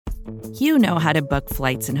You know how to book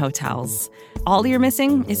flights and hotels. All you're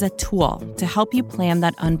missing is a tool to help you plan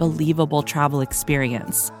that unbelievable travel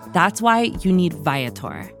experience. That's why you need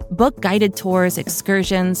Viator. Book guided tours,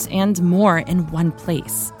 excursions, and more in one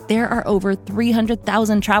place. There are over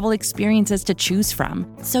 300,000 travel experiences to choose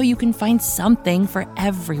from, so you can find something for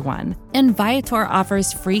everyone. And Viator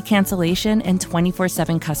offers free cancellation and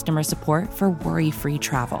 24/7 customer support for worry-free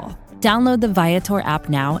travel. Download the Viator app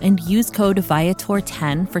now and use code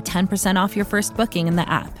Viator10 for 10% off your first booking in the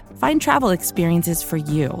app. Find travel experiences for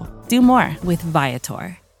you. Do more with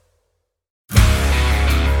Viator.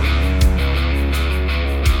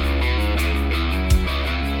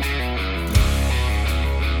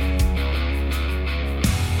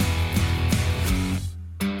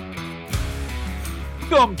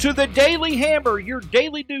 Welcome to the Daily Hammer, your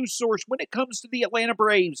daily news source when it comes to the Atlanta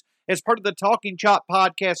Braves as part of the Talking Chop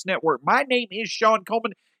Podcast Network. My name is Shawn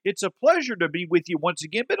Coleman. It's a pleasure to be with you once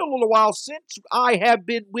again. Been a little while since I have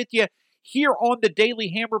been with you here on the Daily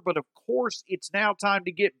Hammer, but of course it's now time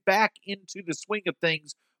to get back into the swing of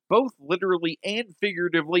things, both literally and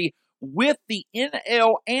figuratively, with the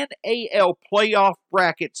NL and AL playoff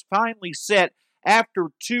brackets finally set after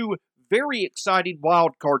two very exciting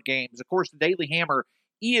wild card games. Of course, the Daily Hammer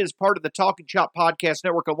is part of the Talking Chop Podcast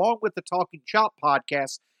Network, along with the Talking Chop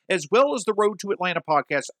Podcast, as well as the Road to Atlanta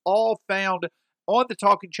podcast, all found on the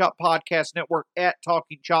Talking Chop Podcast Network at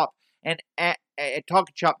Talking Chop and at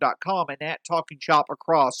TalkingChop.com and at Talking Chop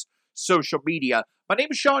across social media. My name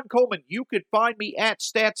is Shawn Coleman. You could find me at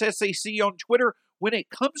StatsSAC on Twitter. When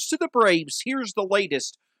it comes to the Braves, here's the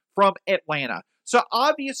latest from Atlanta. So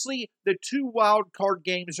obviously, the two wild card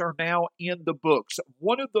games are now in the books.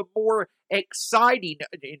 One of the more exciting,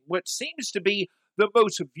 in what seems to be the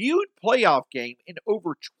most viewed playoff game in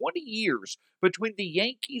over 20 years between the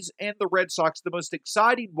Yankees and the Red Sox, the most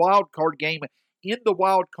exciting wild card game in the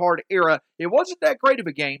wild card era. It wasn't that great of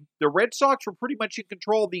a game. The Red Sox were pretty much in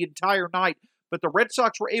control the entire night, but the Red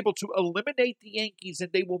Sox were able to eliminate the Yankees,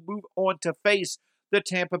 and they will move on to face the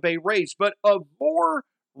Tampa Bay Rays. But of more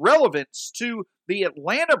relevance to the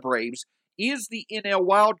Atlanta Braves is the NL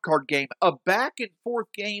wildcard game, a back-and-forth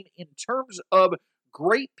game in terms of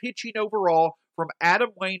great pitching overall from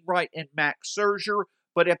Adam Wainwright and Max Scherzer.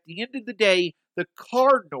 But at the end of the day, the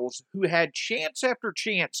Cardinals, who had chance after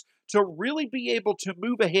chance to really be able to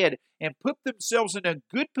move ahead and put themselves in a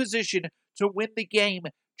good position to win the game,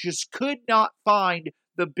 just could not find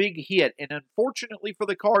the big hit. And unfortunately for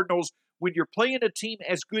the Cardinals, when you're playing a team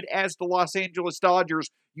as good as the Los Angeles Dodgers,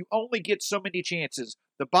 you only get so many chances.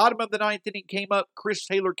 The bottom of the ninth inning came up. Chris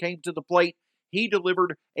Taylor came to the plate. He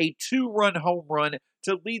delivered a 2-run home run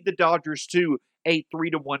to lead the Dodgers to a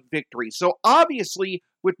 3-1 victory. So obviously,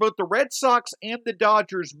 with both the Red Sox and the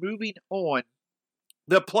Dodgers moving on,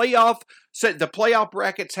 the playoff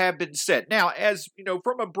brackets have been set. Now, as you know,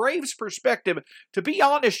 from a Braves perspective, to be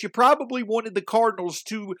honest, you probably wanted the Cardinals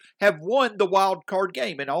to have won the wild card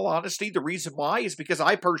game. In all honesty, the reason why is because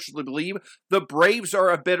I personally believe the Braves are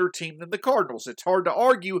a better team than the Cardinals. It's hard to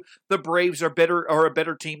argue the Braves are a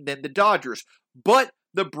better team than the Dodgers. But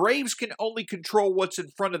the Braves can only control what's in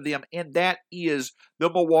front of them, and that is the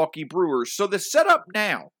Milwaukee Brewers. So the setup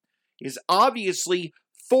now is obviously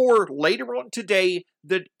for later on today,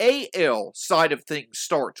 the AL side of things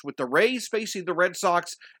starts with the Rays facing the Red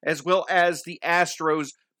Sox as well as the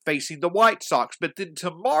Astros facing the White Sox. But then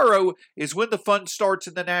tomorrow is when the fun starts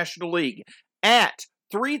in the National League. At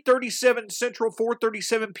 3:37 Central,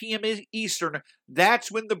 4:37 p.m. Eastern, that's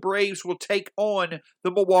when the Braves will take on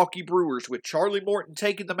the Milwaukee Brewers, with Charlie Morton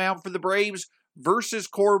taking the mound for the Braves versus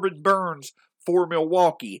Corbin Burnes for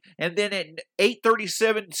Milwaukee. And then at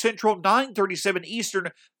 8:37 Central, 9:37 Eastern,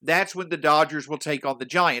 that's when the Dodgers will take on the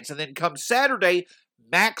Giants. And then come Saturday,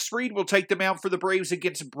 Max Fried will take the mound for the Braves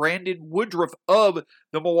against Brandon Woodruff of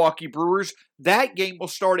the Milwaukee Brewers. That game will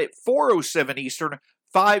start at 4:07 Eastern,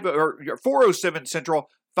 4:07 Central,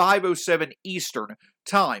 5:07 Eastern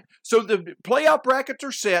time. So the playoff brackets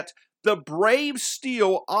are set. The Braves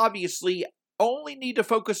still obviously only need to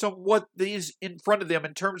focus on what is in front of them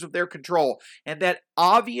in terms of their control. And that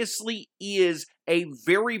obviously is a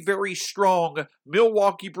very, very strong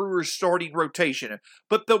Milwaukee Brewers starting rotation.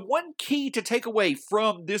 But the one key to take away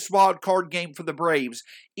from this wild card game for the Braves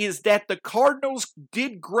is that the Cardinals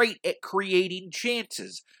did great at creating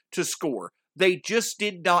chances to score. They just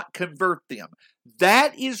did not convert them.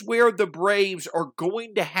 That is where the Braves are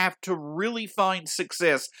going to have to really find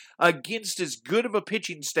success against as good of a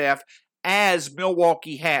pitching staff as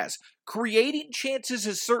Milwaukee has. Creating chances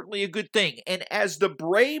is certainly a good thing, and as the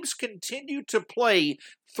Braves continue to play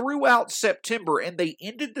throughout September, and they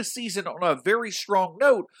ended the season on a very strong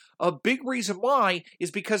note, a big reason why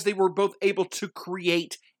is because they were both able to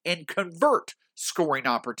create and convert scoring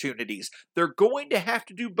opportunities. They're going to have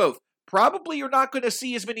to do both. Probably you're not going to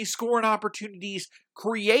see as many scoring opportunities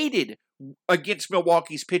created against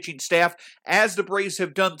Milwaukee's pitching staff as the Braves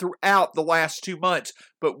have done throughout the last 2 months.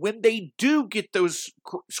 But when they do get those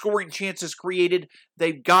scoring chances created,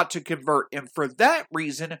 they've got to convert. And for that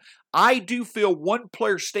reason, I do feel one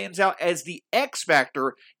player stands out as the X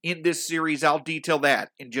factor in this series. I'll detail that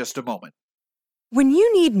in just a moment. When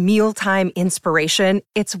you need mealtime inspiration,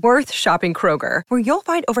 it's worth shopping Kroger, where you'll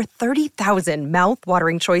find over 30,000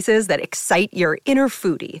 mouth-watering choices that excite your inner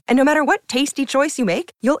foodie. And no matter what tasty choice you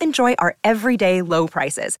make, you'll enjoy our everyday low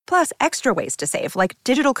prices, plus extra ways to save, like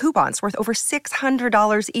digital coupons worth over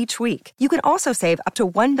 $600 each week. You can also save up to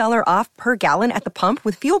 $1 off per gallon at the pump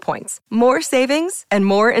with fuel points. More savings and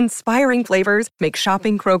more inspiring flavors make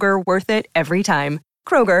shopping Kroger worth it every time.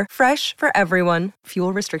 Kroger, fresh for everyone.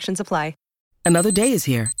 Fuel restrictions apply. Another day is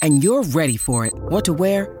here, and you're ready for it. What to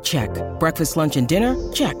wear? Check. Breakfast, lunch, and dinner?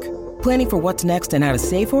 Check. Planning for what's next and how to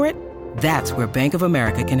save for it? That's where Bank of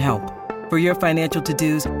America can help. For your financial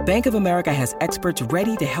to-dos, Bank of America has experts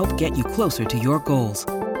ready to help get you closer to your goals.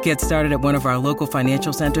 Get started at one of our local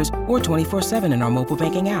financial centers or 24/7 in our mobile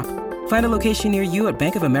banking app. Find a location near you at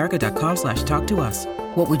bankofamerica.com/talktous.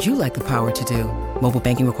 What would you like the power to do? Mobile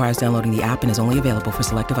banking requires downloading the app and is only available for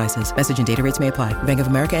select devices. Message and data rates may apply. Bank of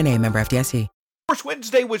America N.A., member FDIC. Of course,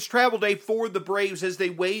 Wednesday was travel day for the Braves as they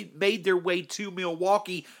made their way to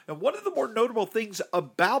Milwaukee. And one of the more notable things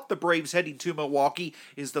about the Braves heading to Milwaukee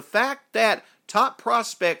is the fact that top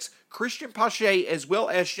prospects Christian Pache as well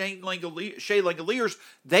as Shea Langeliers,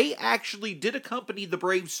 they actually did accompany the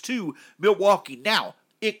Braves to Milwaukee. Now,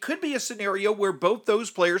 it could be a scenario where both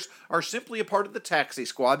those players are simply a part of the taxi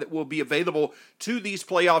squad that will be available to these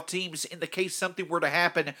playoff teams in the case something were to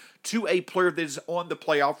happen to a player that is on the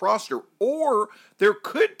playoff roster. Or there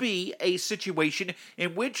could be a situation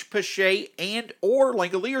in which Pache and or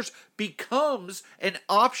Langeliers becomes an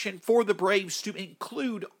option for the Braves to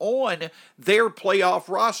include on their playoff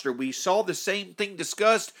roster. We saw the same thing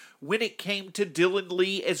discussed when it came to Dylan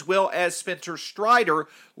Lee as well as Spencer Strider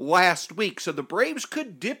last week. So the Braves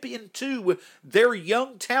could dip into their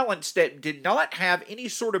young talents that did not have any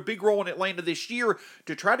sort of big role in Atlanta this year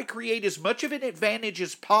to try to create as much of an advantage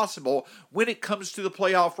as possible when it comes to the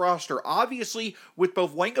playoff roster. Obviously, with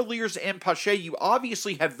both Langeliers and Pache, you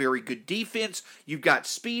obviously have very good defense. You've got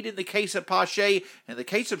speed in the case of Pache. In the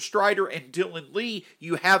case of Strider and Dylan Lee,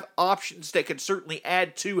 you have options that can certainly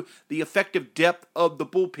add to the effective depth of the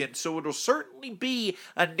bullpen. So it'll certainly be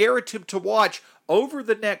a narrative to watch over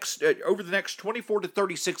the next 24 to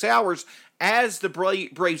 36 hours as the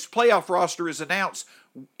Braves playoff roster is announced.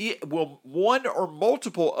 It will one or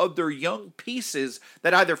multiple of their young pieces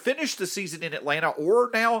that either finished the season in Atlanta or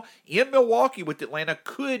now in Milwaukee with Atlanta,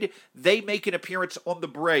 could they make an appearance on the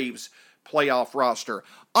Braves playoff roster?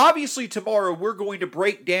 Obviously, tomorrow we're going to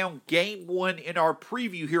break down Game 1 in our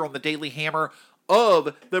preview here on the Daily Hammer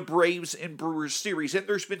of the Braves and Brewers series. And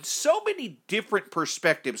there's been so many different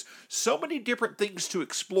perspectives, so many different things to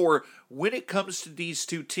explore when it comes to these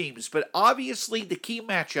two teams. But obviously the key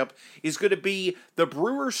matchup is going to be the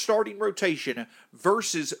Brewers starting rotation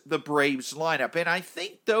versus the Braves lineup. And I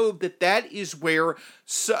think, though, that is where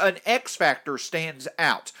an X factor stands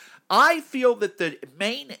out. I feel that the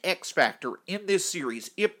main X factor in this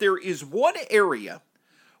series, if there is one area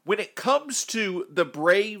when it comes to the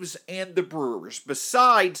Braves and the Brewers,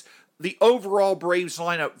 besides the overall Braves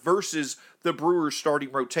lineup versus the Brewers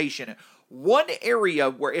starting rotation, one area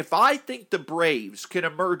where if I think the Braves can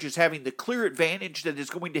emerge as having the clear advantage that is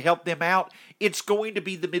going to help them out, it's going to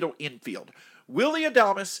be the middle infield. Willy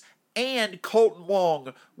Adames and Colton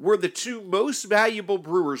Wong were the two most valuable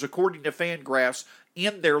Brewers, according to Fangraphs,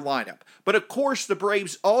 in their lineup. But of course, the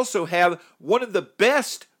Braves also have one of the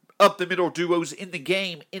best up-the-middle duos in the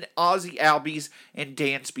game in Ozzie Albies and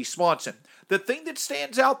Dansby Swanson. The thing that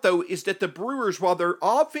stands out, though, is that the Brewers, while their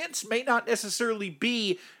offense may not necessarily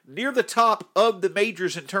be near the top of the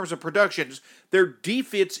majors in terms of productions, their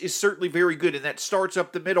defense is certainly very good, and that starts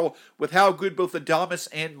up the middle with how good both Adames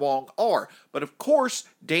and Wong are. But of course,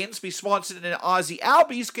 Dansby Swanson and Ozzie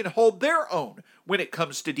Albies can hold their own when it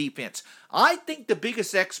comes to defense. I think the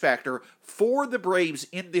biggest X factor for the Braves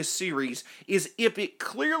in this series is if it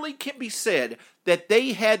clearly can be said that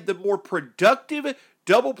they had the more productive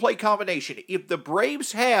double play combination. If the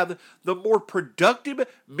Braves have the more productive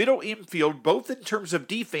middle infield, both in terms of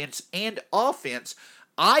defense and offense,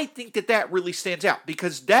 I think that really stands out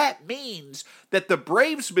because that means that the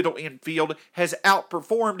Braves' middle infield has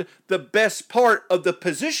outperformed the best part of the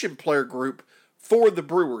position player group for the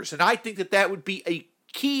Brewers. And I think that would be a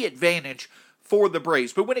key advantage for the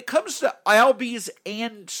Braves. But when it comes to Albies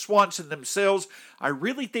and Swanson themselves, I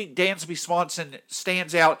really think Dansby Swanson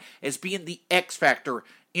stands out as being the X factor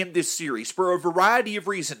in this series for a variety of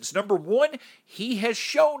reasons. Number one, he has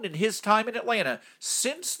shown in his time in Atlanta,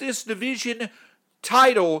 since this division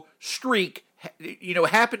title streak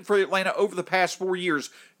happened for Atlanta over the past 4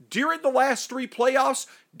 years. During the last 3 playoffs,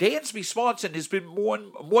 Dansby Swanson has been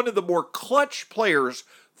one of the more clutch players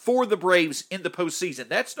for the Braves in the postseason.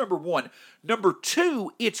 That's number one. Number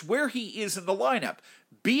two, it's where he is in the lineup.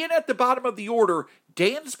 Being at the bottom of the order,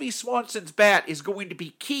 Dansby Swanson's bat is going to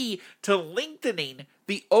be key to lengthening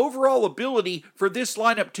the overall ability for this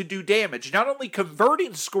lineup to do damage. Not only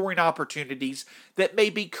converting scoring opportunities that may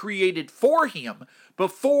be created for him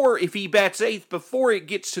before, if he bats eighth, before it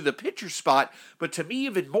gets to the pitcher spot, but to me,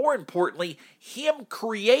 even more importantly, him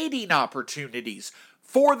creating opportunities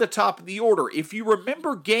for the top of the order. If you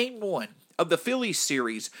remember Game 1 of the Phillies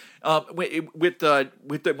series, when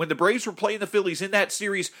the Braves were playing the Phillies in that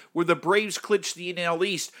series where the Braves clinched the NL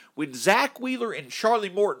East, when Zach Wheeler and Charlie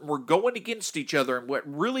Morton were going against each other in what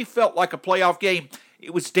really felt like a playoff game,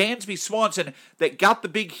 it was Dansby Swanson that got the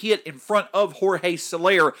big hit in front of Jorge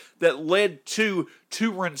Soler that led to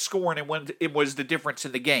 2-run scoring, and it was the difference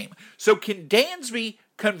in the game. So can Dansby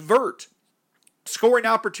convert scoring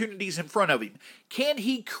opportunities in front of him? Can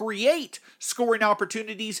he create scoring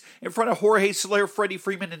opportunities in front of Jorge Soler, Freddie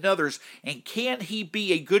Freeman, and others? And can he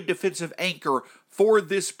be a good defensive anchor for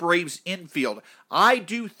this Braves infield? I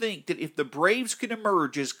do think that if the Braves can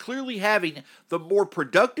emerge as clearly having the more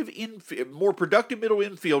productive middle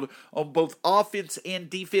infield on both offense and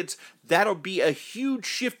defense, that'll be a huge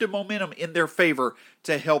shift of momentum in their favor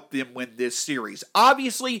to help them win this series.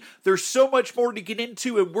 Obviously, there's so much more to get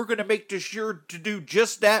into, and we're going to make sure to do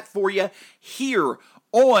just that for you here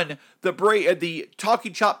on the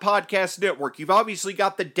Talking Chop Podcast Network. You've obviously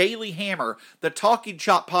got the Daily Hammer, the Talking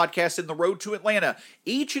Chop Podcast, and the Road to Atlanta.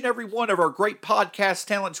 Each and every one of our great podcast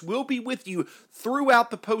talents will be with you throughout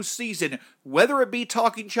the postseason, whether it be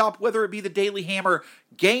Talking Chop, whether it be the Daily Hammer,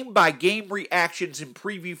 game-by-game reactions and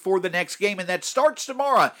preview for the next game. And that starts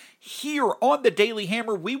tomorrow. Here on the Daily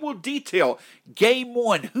Hammer, we will detail Game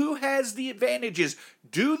 1. Who has the advantages?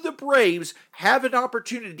 Do the Braves have an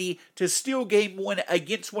opportunity to steal Game 1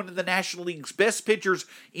 against one of the National League's best pitchers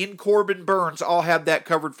in Corbin Burns? I'll have that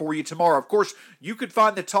covered for you tomorrow. Of course, you could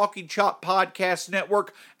find the Talking Chop Podcast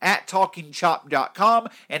Network at TalkingChop.com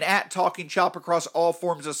and at Talking Chop across all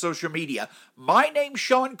forms of social media. My name's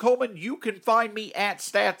Shawn Coleman. You can find me at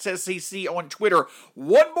StatsSEC on Twitter.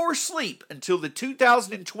 One more sleep until the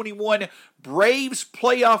 2021 Braves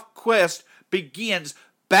playoff quest begins.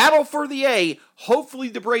 Battle for the A. Hopefully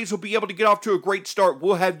the Braves will be able to get off to a great start.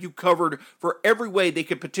 We'll have you covered for every way they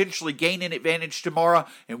could potentially gain an advantage tomorrow,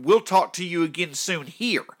 and we'll talk to you again soon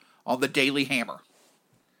here on the Daily Hammer.